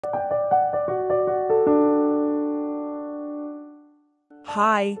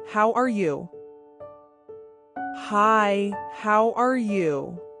Hi, how are you? Hi, how are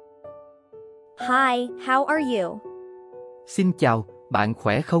you? Hi, how are you? Xin chào, bạn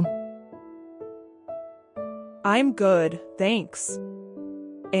khỏe không? I'm good, thanks.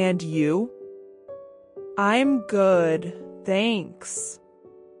 And you? I'm good, thanks.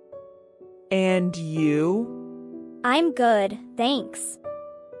 And you? I'm good, thanks.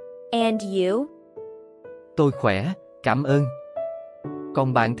 And you? Tôi khỏe, cảm ơn.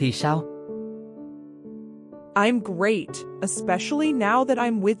 Còn bạn thì sao? I'm great, especially now that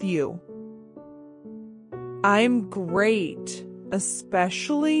I'm with you. I'm great,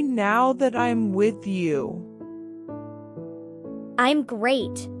 especially now that I'm with you. I'm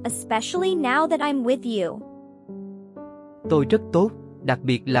great, especially now that I'm with you. Tôi rất tốt, đặc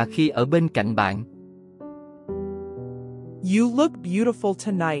biệt là khi ở bên cạnh bạn. You look beautiful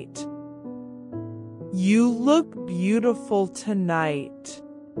tonight. You look beautiful tonight.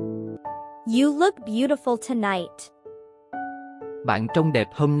 You look beautiful tonight. Bạn trông đẹp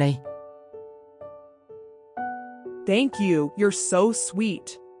hôm nay. Thank you, you're so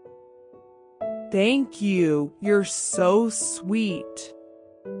sweet. Thank you, you're so sweet.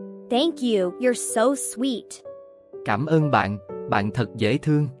 Thank you, you're so sweet. Cảm ơn bạn, bạn thật dễ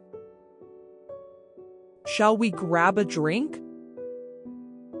thương. Shall we grab a drink?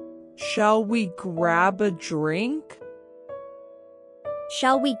 Shall we grab a drink?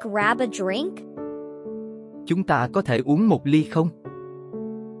 Shall we grab a drink? Chúng ta có thể uống một ly không?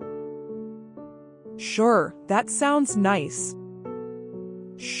 Sure, that sounds nice.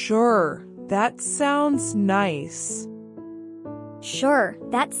 Sure, that sounds nice. Sure,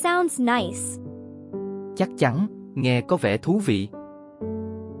 that sounds nice. Chắc chắn, nghe có vẻ thú vị.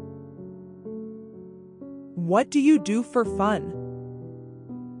 What do you do for fun?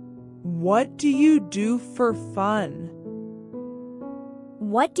 What do you do for fun?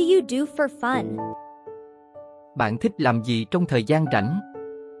 What do you do for fun? Bạn thích làm gì trong thời gian rảnh?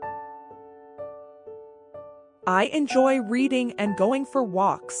 I enjoy reading and going for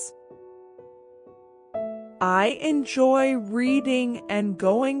walks. I enjoy reading and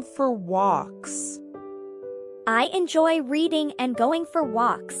going for walks. I enjoy reading and going for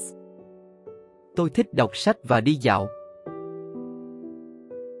walks. Tôi thích đọc sách và đi dạo.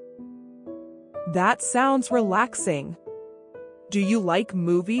 That sounds relaxing. Do you like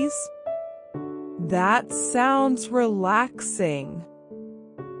movies? That sounds relaxing.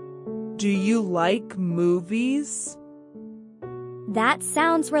 Do you like movies? That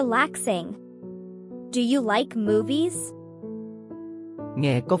sounds relaxing. Do you like movies?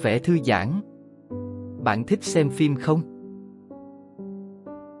 Nghe có vẻ thư giãn. Bạn thích xem phim không?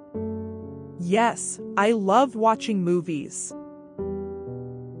 Yes, I love watching movies.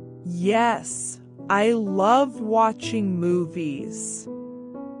 Yes, I love watching movies.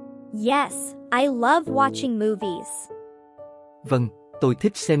 Yes, I love watching movies. Vâng, tôi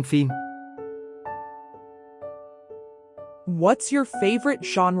thích xem phim. What's your favorite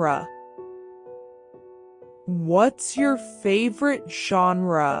genre? What's your favorite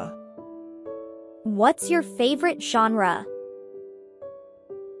genre? What's your favorite genre?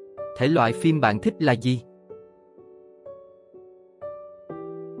 Thể loại phim bạn thích là gì?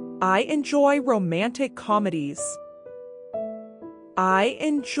 I enjoy romantic comedies. I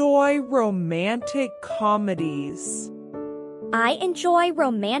enjoy romantic comedies. I enjoy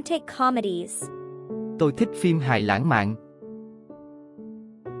romantic comedies. Tôi thích phim hài lãng mạn.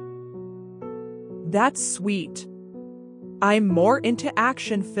 That's sweet. I'm more into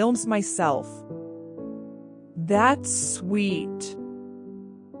action films myself. That's sweet.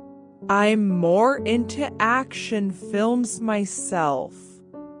 I'm more into action films myself.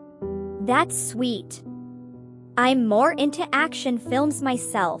 That's sweet. I'm more into action films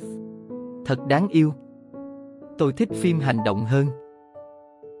myself. Thật đáng yêu. Tôi thích phim hành động hơn.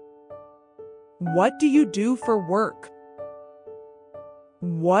 What do you do for work?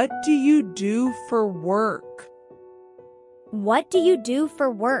 What do you do for work? What do you do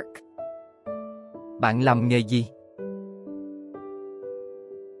for work? Bạn làm nghề gì?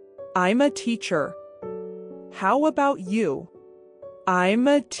 I'm a teacher. How about you? I'm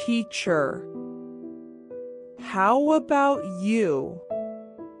a teacher. How about you?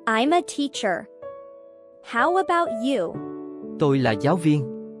 I'm a teacher. How about you? Tôi là giáo viên.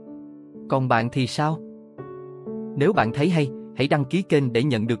 Còn bạn thì sao? Nếu bạn thấy hay, hãy đăng ký kênh để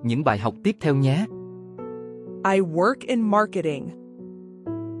nhận được những bài học tiếp theo nhé. I work in marketing.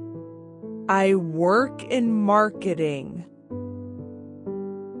 I work in marketing.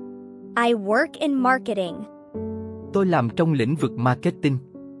 I work in marketing. Tôi làm trong lĩnh vực marketing.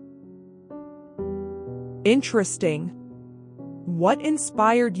 Interesting. What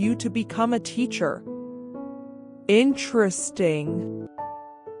inspired you to become a teacher? Interesting.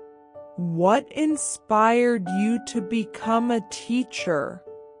 What inspired you to become a teacher?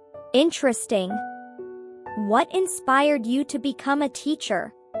 Interesting. What inspired you to become a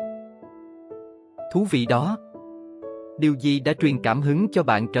teacher? Thú vị đó. Điều gì đã truyền cảm hứng cho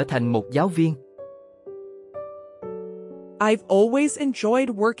bạn trở thành một giáo viên? I've always enjoyed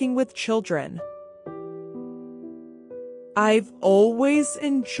working with children. I've always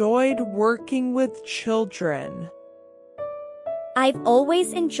enjoyed working with children. I've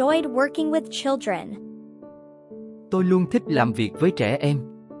always enjoyed working with children. Tôi luôn thích làm việc với trẻ em.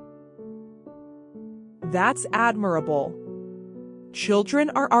 That's admirable. Children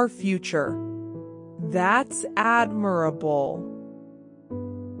are our future. That's admirable.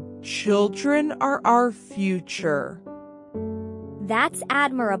 Children are our future. That's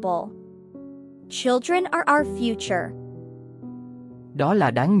admirable. Children are our future. Đó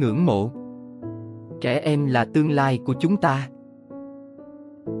là đáng ngưỡng mộ. Trẻ em là tương lai của chúng ta.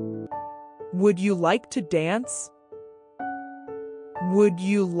 Would you like to dance? Would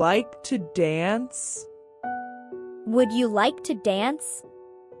you like to dance? Would you like to dance?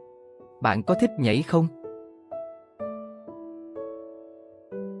 Bạn có thích nhảy không?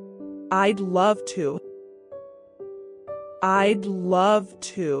 I'd love to. I'd love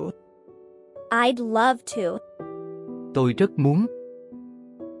to. I'd love to. Tôi rất muốn.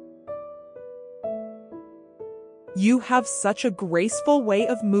 You have such a graceful way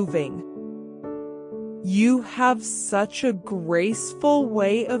of moving. You have such a graceful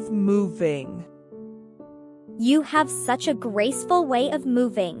way of moving. You have such a graceful way of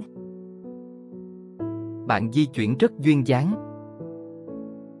moving. Bạn di chuyển rất duyên dáng.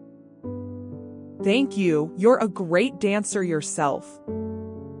 Thank you, you're a great dancer yourself.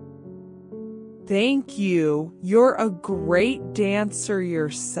 Thank you, you're a great dancer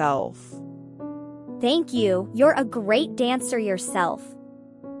yourself. Thank you, you're a great dancer yourself.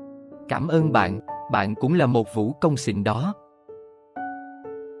 Cảm ơn bạn, bạn cũng là một vũ công xịn đó.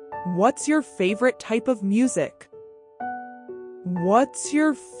 What's your favorite type of music? What's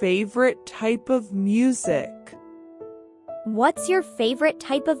your favorite type of music? What's your favorite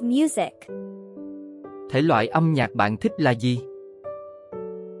type of music? Thể loại âm nhạc bạn thích là gì?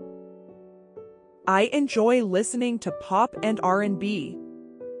 I enjoy listening to pop and R&B.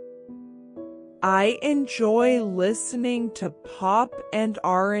 I enjoy listening to pop and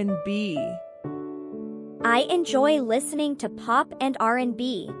R&B. I enjoy listening to pop and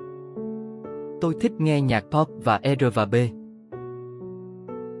R&B. Tôi thích nghe nhạc pop và R&B.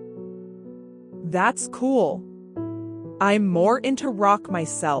 That's cool. I'm more into rock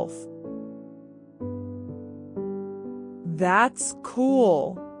myself. That's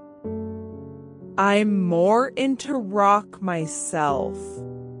cool. I'm more into rock myself.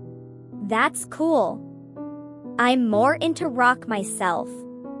 That's cool. I'm more into rock myself.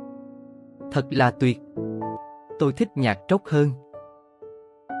 Thật là tuyệt. Tôi thích nhạc rock hơn.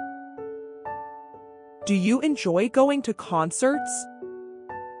 Do you enjoy going to concerts?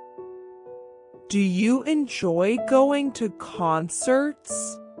 Do you enjoy going to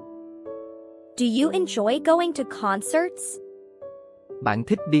concerts? Do you enjoy going to concerts? Bạn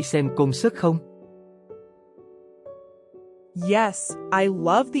thích đi xem concert không? Yes, I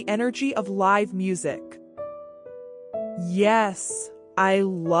love the energy of live music. Yes, I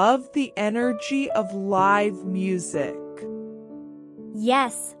love the energy of live music.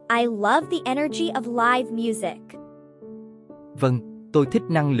 Yes, I love the energy of live music. Vâng, tôi thích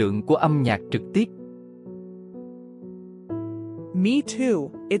năng lượng của âm nhạc trực tiếp. Me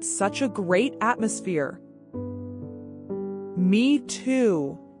too, it's such a great atmosphere. Me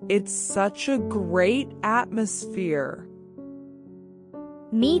too, it's such a great atmosphere.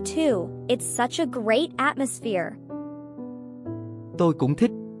 Me too, it's such a great atmosphere. Tôi cũng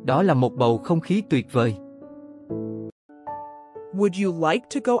thích, đó là một bầu không khí tuyệt vời. Would you like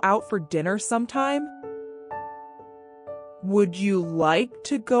to go out for dinner sometime? Would you like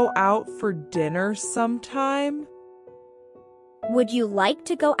to go out for dinner sometime? Would you like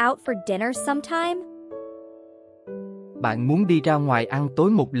to go out for dinner sometime? Bạn muốn đi ra ngoài ăn tối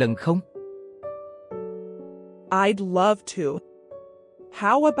một lần không? I'd love to.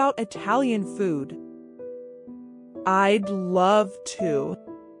 How about Italian food? I'd love to.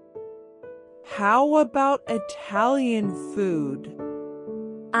 How about Italian food?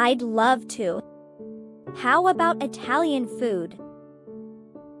 I'd love to. How about Italian food?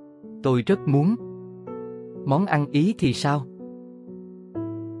 Tôi rất muốn. Món ăn Ý thì sao?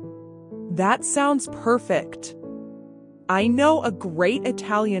 That sounds perfect. I know a great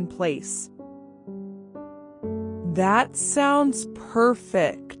Italian place. That sounds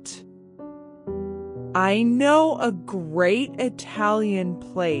perfect. I know a great Italian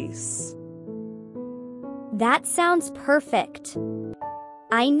place. That sounds perfect.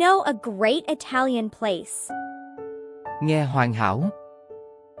 I know a great Italian place. Nghe hoàn hảo.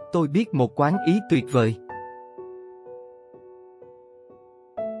 Tôi biết một quán Ý tuyệt vời.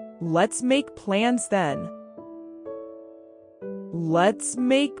 Let's make plans then. Let's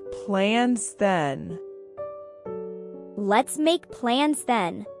make plans then. Let's make plans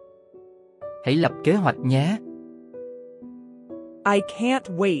then. Hãy lập kế hoạch nhé. I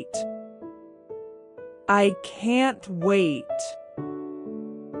can't wait. I can't wait.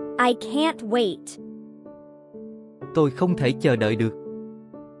 I can't wait. Tôi không thể chờ đợi được.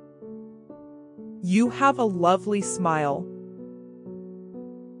 You have a lovely smile.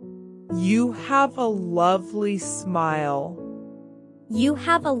 You have a lovely smile. You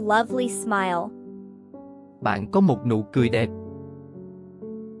have a lovely smile. Bạn có một nụ cười đẹp.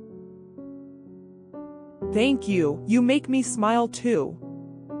 Thank you. You make me smile too.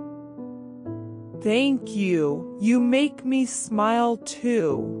 Thank you. You make me smile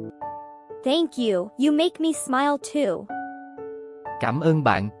too. Thank you. You make me smile too. Cảm ơn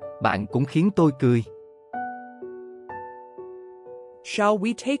bạn, bạn cũng khiến tôi cười. Shall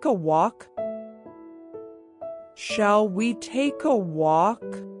we take a walk? Shall we take a walk?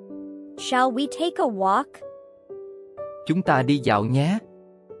 Shall we take a walk? Chúng ta đi dạo nhé.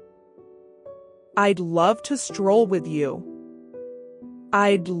 I'd love to stroll with you.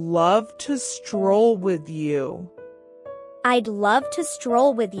 I'd love to stroll with you. I'd love to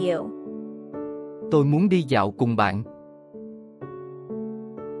stroll with you. Tôi muốn đi dạo cùng bạn.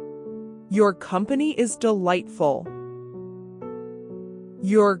 Your company is delightful.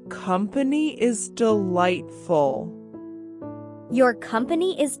 Your company is delightful. Your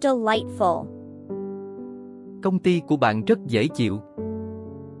company is delightful. Công ty của bạn rất dễ chịu.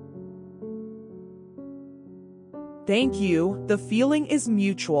 Thank you. The feeling is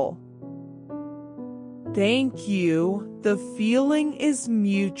mutual. Thank you. The feeling is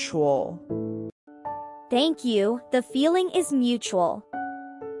mutual. Thank you. The feeling is mutual.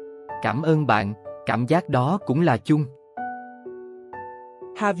 Cảm ơn bạn, cảm giác đó cũng là chung.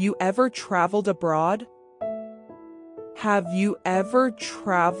 Have you ever traveled abroad? Have you ever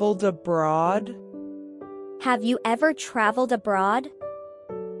traveled abroad? Have you ever traveled abroad?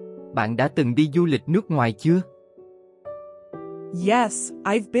 Bạn đã từng đi du lịch nước ngoài chưa? Yes,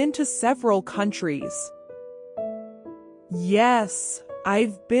 I've been to several countries. Yes,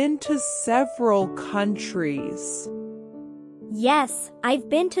 I've been to several countries. Yes, I've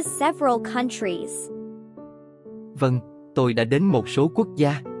been to several countries. Vâng, tôi đã đến một số quốc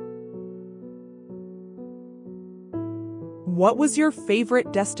gia. What was your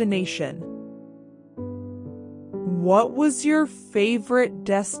favorite destination? What was your favorite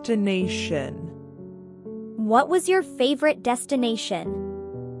destination? What was your favorite destination?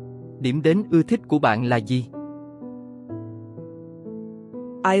 Điểm đến ưa thích của bạn là gì?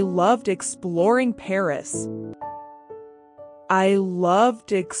 I loved exploring Paris. I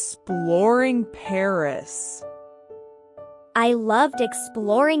loved exploring Paris. I loved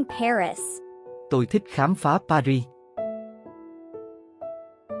exploring Paris. Tôi thích khám phá Paris.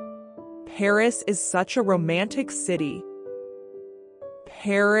 Paris is such a romantic city.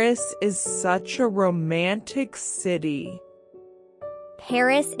 Paris is such a romantic city.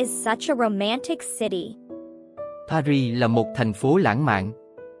 Paris is such a romantic city. Paris là một thành phố lãng mạn.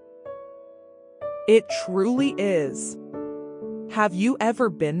 It truly is. Have you ever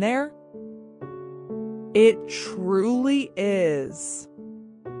been there? It truly is.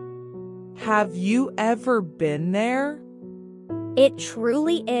 Have you ever been there? It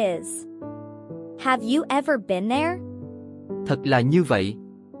truly is. Have you ever been there? Thật là như vậy.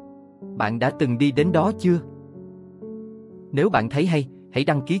 Bạn đã từng đi đến đó chưa? Nếu bạn thấy hay, hãy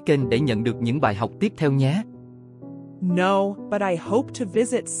đăng ký kênh để nhận được những bài học tiếp theo nhé. No, but I hope to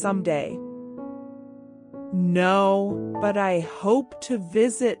visit someday. No, but I hope to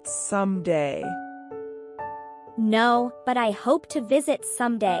visit someday. No, but I hope to visit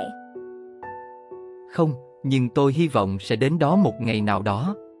someday. Không, nhưng tôi hy vọng sẽ đến đó một ngày nào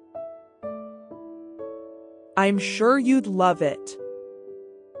đó. I'm sure you'd love it.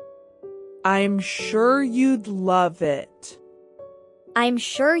 I'm sure you'd love it. I'm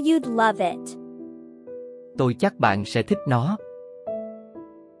sure you'd love it. Tôi chắc bạn sẽ thích nó.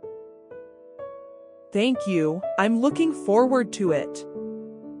 Thank you. I'm looking forward to it.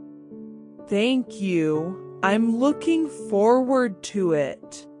 Thank you. I'm looking forward to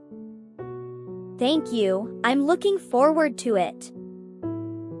it. Thank you. I'm looking forward to it.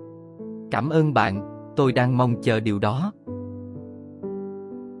 Cảm ơn bạn, Tôi đang mong chờ điều đó.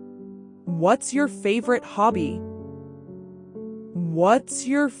 What's your favorite hobby? What's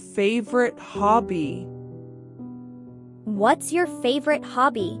your favorite hobby? What's your favorite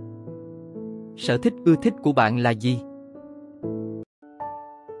hobby? Sở thích ưa thích của bạn là gì?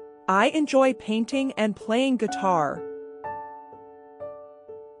 I enjoy painting and playing guitar.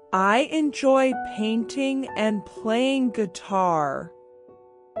 I enjoy painting and playing guitar.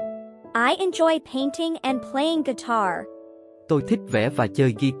 I enjoy painting and playing guitar. Tôi thích vẽ và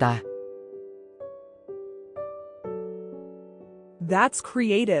chơi guitar. That's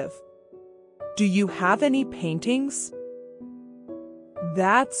creative. Do you have any paintings?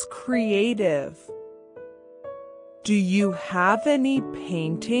 That's creative. Do you have any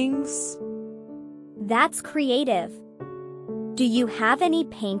paintings? That's creative. Do you have any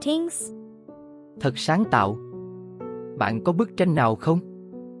paintings? Thật sáng tạo. Bạn có bức tranh nào không?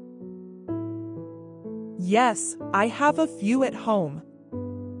 Yes, I have a few at home.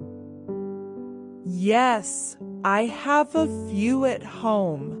 Yes, I have a few at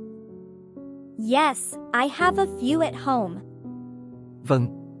home. Yes, I have a few at home. Vâng,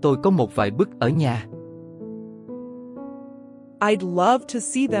 tôi có một vài bức ở nhà. I'd love to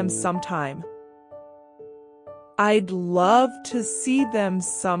see them sometime. I'd love to see them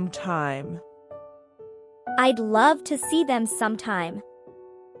sometime. I'd love to see them sometime.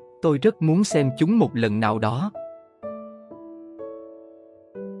 Tôi rất muốn xem chúng một lần nào đó.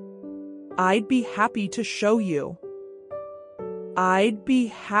 I'd be happy to show you. I'd be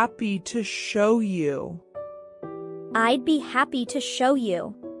happy to show you. I'd be happy to show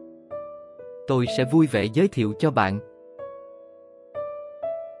you. Tôi sẽ vui vẻ giới thiệu cho bạn.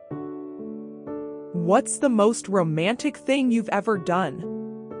 What's the most romantic thing you've ever done?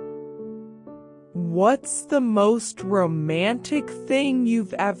 What's the most romantic thing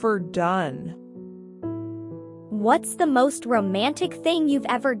you've ever done? What's the most romantic thing you've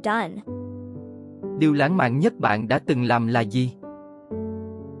ever done? Điều lãng mạn nhất bạn đã từng làm là gì?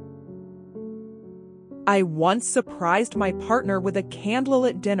 I once surprised my partner with a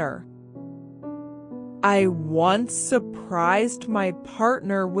candlelit dinner. I once surprised my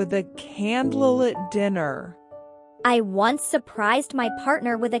partner with a candlelit dinner. I once surprised my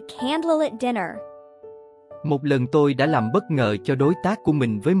partner with a candlelit dinner. Một lần tôi đã làm bất ngờ cho đối tác của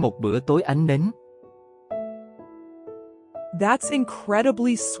mình với một bữa tối ánh nến. That's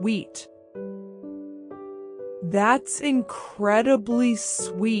incredibly sweet. That's incredibly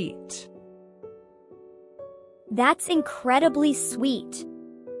sweet. That's incredibly sweet.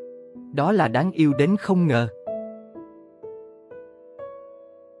 Đó là đáng yêu đến không ngờ.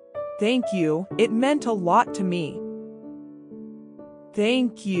 Thank you, it meant a lot to me.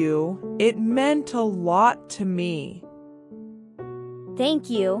 Thank you, it meant a lot to me. Thank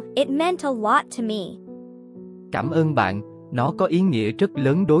you, it meant a lot to me. Cảm ơn bạn, nó có ý nghĩa rất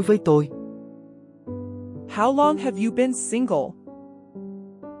lớn đối với tôi. How long have you been single?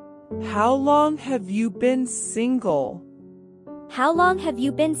 How long have you been single? How long have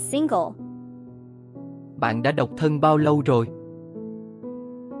you been single? Bạn đã độc thân bao lâu rồi?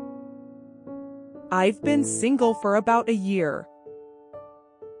 I've been single for about a year.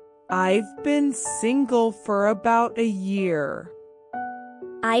 I've been single for about a year.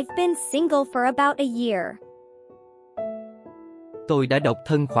 I've been single for about a year. Tôi đã độc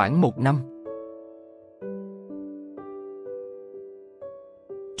thân khoảng 1 năm.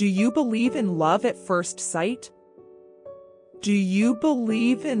 Do you believe in love at first sight? Do you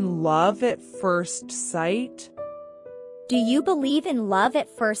believe in love at first sight? Do you believe in love at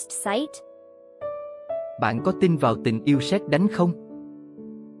first sight? Bạn có tin vào tình yêu sét đánh không?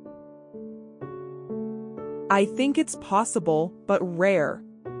 I think it's possible, but rare.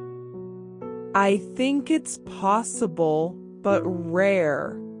 I think it's possible, but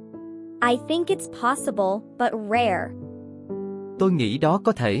rare. I think it's possible, but rare. Tôi nghĩ đó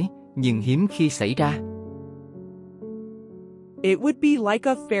có thể, nhưng hiếm khi xảy ra. It would be like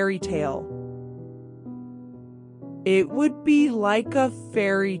a fairy tale. It would be like a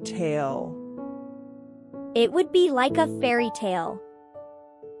fairy tale. It would be like a fairy tale.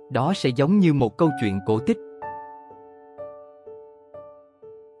 Đó sẽ giống như một câu chuyện cổ tích.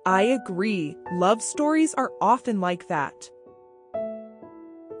 I agree, love stories are often like that.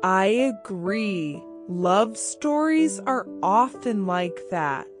 I agree, love stories are often like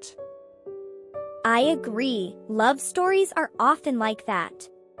that. I agree, love stories are often like that.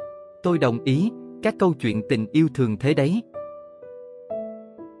 Tôi đồng ý, các câu chuyện tình yêu thường thế đấy.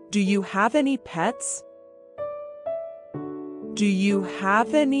 Do you have any pets? Do you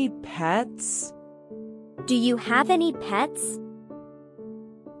have any pets? Do you have any pets?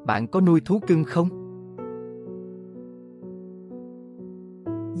 Bạn có nuôi thú cưng không?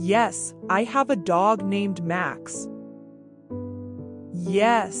 Yes, I have a dog named Max.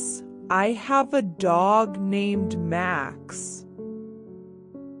 Yes, I have a dog named Max.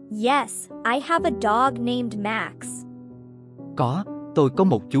 Yes, I have a dog named Max. Có, tôi có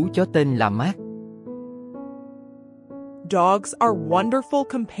một chú chó tên là Max. Dogs are wonderful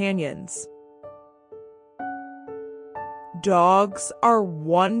companions. Dogs are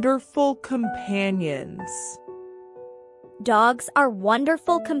wonderful companions. Dogs are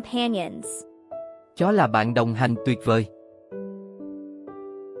wonderful companions. Chó là bạn đồng hành tuyệt vời.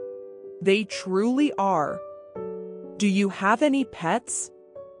 They truly are. Do you have any pets?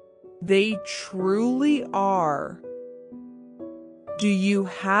 They truly are. Do you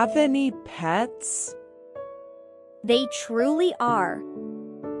have any pets? They truly are.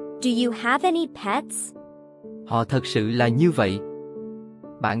 Do you have any pets? Họ thật sự là như vậy.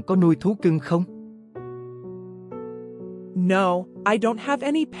 Bạn có nuôi thú cưng không? No, I don't have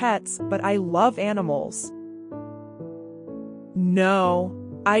any pets, but I love animals. No,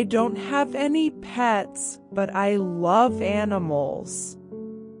 I don't have any pets, but I love animals.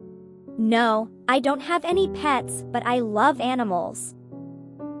 No, I don't have any pets, but I love animals.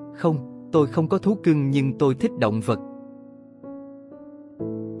 Không, tôi không có thú cưng nhưng tôi thích động vật.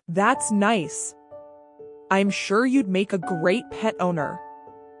 That's nice. I'm sure you'd make a great pet owner.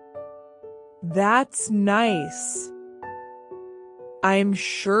 That's nice. I'm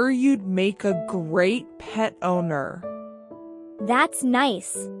sure you'd make a great pet owner. That's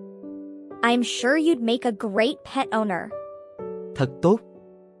nice. I'm sure you'd make a great pet owner. Thật tốt.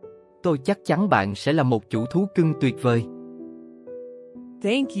 Tôi chắc chắn bạn sẽ là một chủ thú cưng tuyệt vời.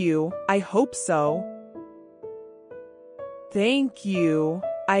 Thank you, I hope so. Thank you,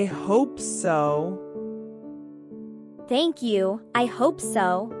 I hope so. Thank you, I hope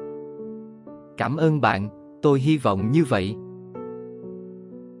so. Cảm ơn bạn, tôi hy vọng như vậy.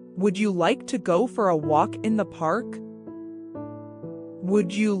 Would you like to go for a walk in the park?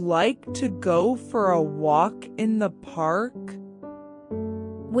 Would you like to go for a walk in the park?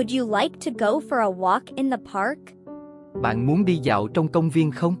 Would you like to go for a walk in the park? Bạn muốn đi dạo trong công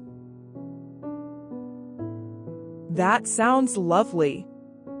viên không? That sounds lovely.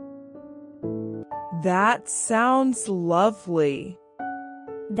 That sounds lovely.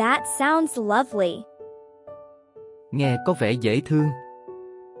 That sounds lovely. Nghe có vẻ dễ thương.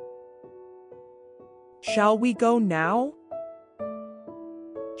 Shall we go now?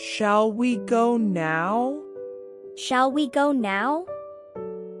 Shall we go now? Shall we go now?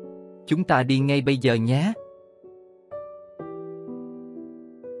 Chúng ta đi ngay bây giờ nhé.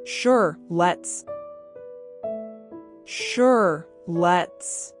 Sure, let's. Sure,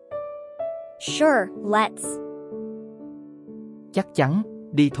 let's. Sure, let's. Chắc chắn,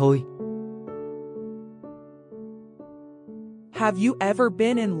 đi thôi. Have you ever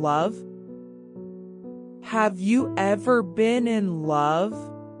been in love? Have you ever been in love?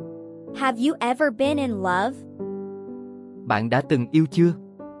 Have you ever been in love? Bạn đã từng yêu chưa?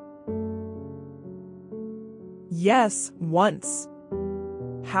 Yes, once.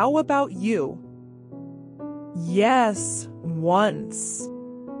 How about you? Yes, once.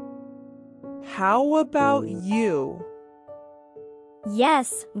 How about you?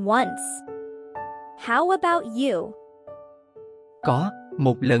 Yes, once. How about you? Có,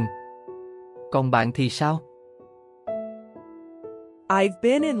 một lần. Còn bạn thì sao? I've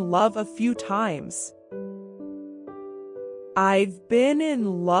been in love a few times. I've been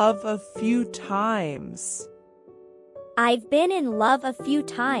in love a few times. I've been in love a few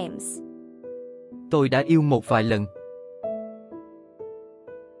times. Tôi đã yêu một vài lần.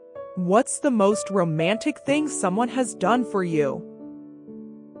 What's the most romantic thing someone has done for you?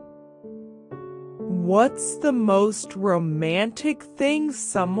 What's the most romantic thing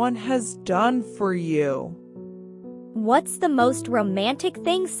someone has done for you? What's the most romantic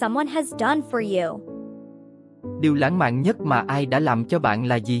thing someone has done for you? Điều lãng mạn nhất mà ai đã làm cho bạn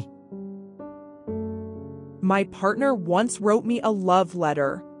là gì? My partner once wrote me a love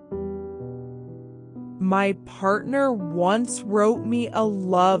letter. My partner once wrote me a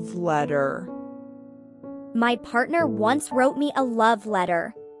love letter. My partner once wrote me a love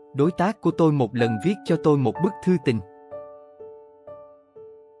letter. Đối tác của tôi một lần viết cho tôi một bức thư tình.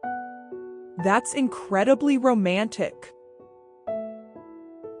 That's incredibly romantic.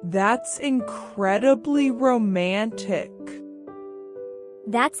 That's incredibly romantic.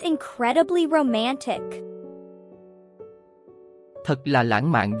 That's incredibly romantic. Thật là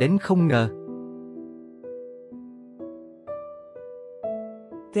lãng mạn đến không ngờ.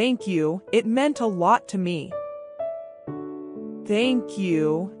 Thank you, it meant a lot to me. Thank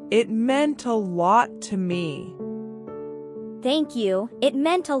you, it meant a lot to me. Thank you, it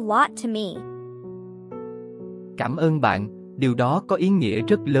meant a lot to me. Cảm ơn bạn, điều đó có ý nghĩa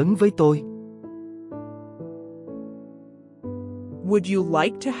rất lớn với tôi. Would you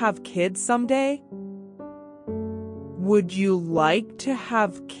like to have kids someday? Would you like to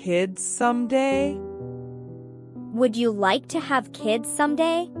have kids someday? Would you like to have kids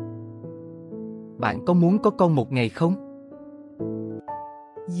someday? Bạn có muốn có con một ngày không?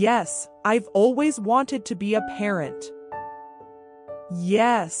 Yes, I've always wanted to be a parent.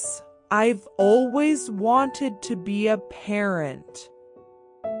 Yes, I've always wanted to be a parent.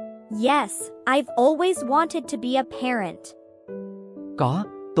 Yes, I've always wanted to be a parent. Có,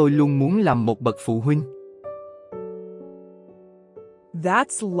 tôi luôn muốn làm một bậc phụ huynh.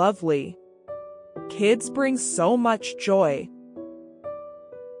 That's lovely. Kids bring so much joy.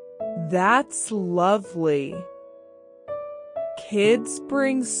 That's lovely. Kids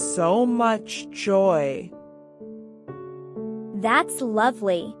bring so much joy. That's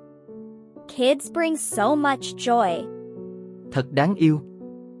lovely. Kids bring so much joy. Thật đáng yêu.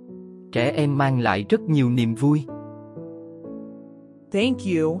 Trẻ em mang lại rất nhiều niềm vui. Thank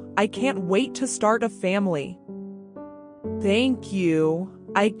you, I can't wait to start a family. Thank you,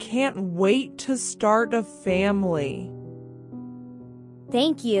 I can't wait to start a family.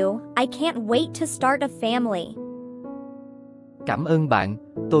 Thank you, I can't wait to start a family. Cảm ơn bạn,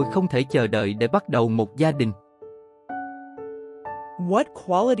 tôi không thể chờ đợi để bắt đầu một gia đình. What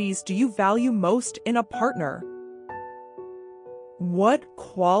qualities do you value most in a partner? What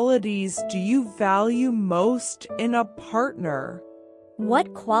qualities do you value most in a partner?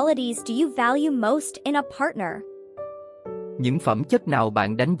 What qualities do you value most in a partner? Những phẩm chất nào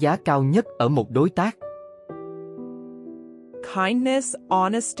bạn đánh giá cao nhất ở một đối tác? Kindness,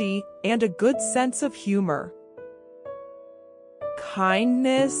 honesty, and a good sense of humor.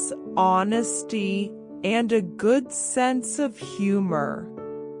 Kindness, honesty, and a good sense of humor.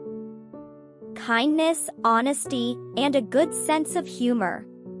 Kindness, honesty, and a good sense of humor.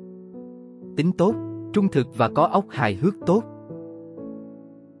 Tính tốt, trung thực và có óc hài hước tốt.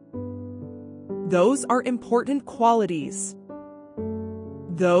 Those are important qualities.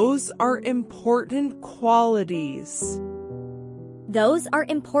 Those are important qualities. Those are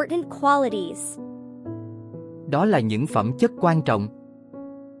important qualities. Đó là những phẩm chất quan trọng.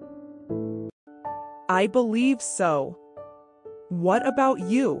 I believe so. What about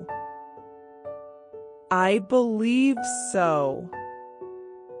you? I believe so.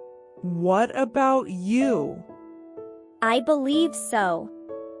 What about you? I believe so.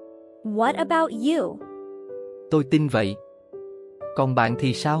 What about you? Tôi tin vậy. Còn bạn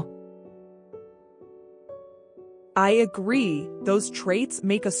thì sao? I agree, those traits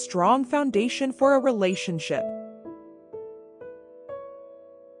make a strong foundation for a relationship.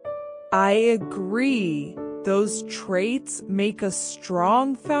 I agree, those traits make a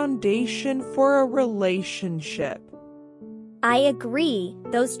strong foundation for a relationship. I agree,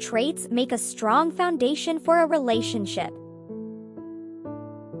 those traits make a strong foundation for a relationship.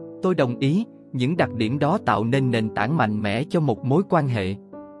 Tôi đồng ý, những đặc điểm đó tạo nên nền tảng mạnh mẽ cho một mối quan hệ.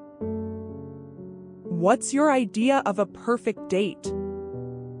 What's your idea of a perfect date?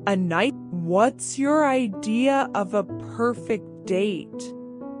 What's your idea of a perfect date?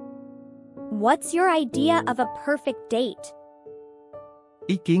 What's your idea of a perfect date?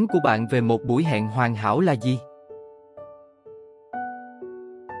 Ý kiến của bạn về một buổi hẹn hoàn hảo là gì?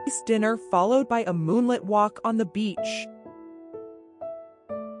 Dinner followed by a moonlit walk on the beach.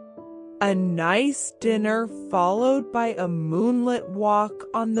 A nice dinner followed by a moonlit walk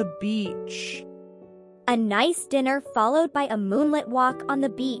on the beach. A nice dinner followed by a moonlit walk on the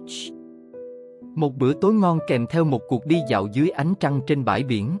beach. Một bữa tối ngon kèm theo một cuộc đi dạo dưới ánh trăng trên bãi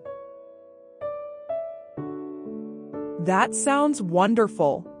biển. That sounds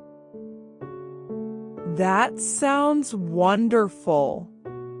wonderful. That sounds wonderful.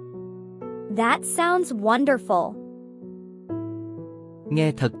 That sounds wonderful.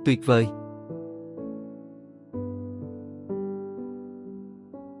 Nghe thật tuyệt vời.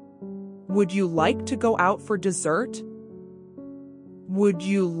 Would you like to go out for dessert? Would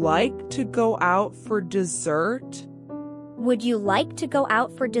you like to go out for dessert? Would you like to go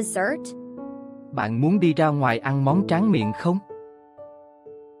out for dessert? Bạn muốn đi ra ngoài ăn món tráng miệng không?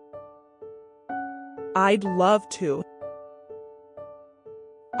 I'd love to.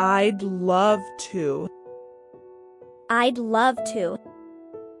 I'd love to. I'd love to.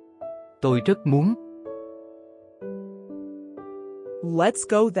 Tôi rất muốn. Let's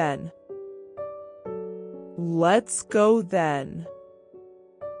go then. Let's go then.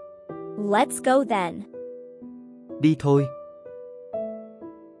 Let's go then. Đi thôi.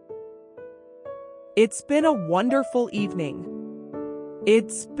 It's been a wonderful evening.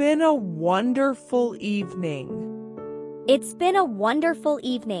 It's been a wonderful evening. It's been a wonderful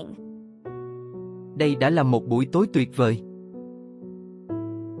evening. Đây đã là một buổi tối tuyệt vời.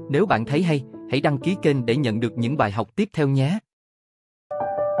 Nếu bạn thấy hay, hãy đăng ký kênh để nhận được những bài học tiếp theo nhé.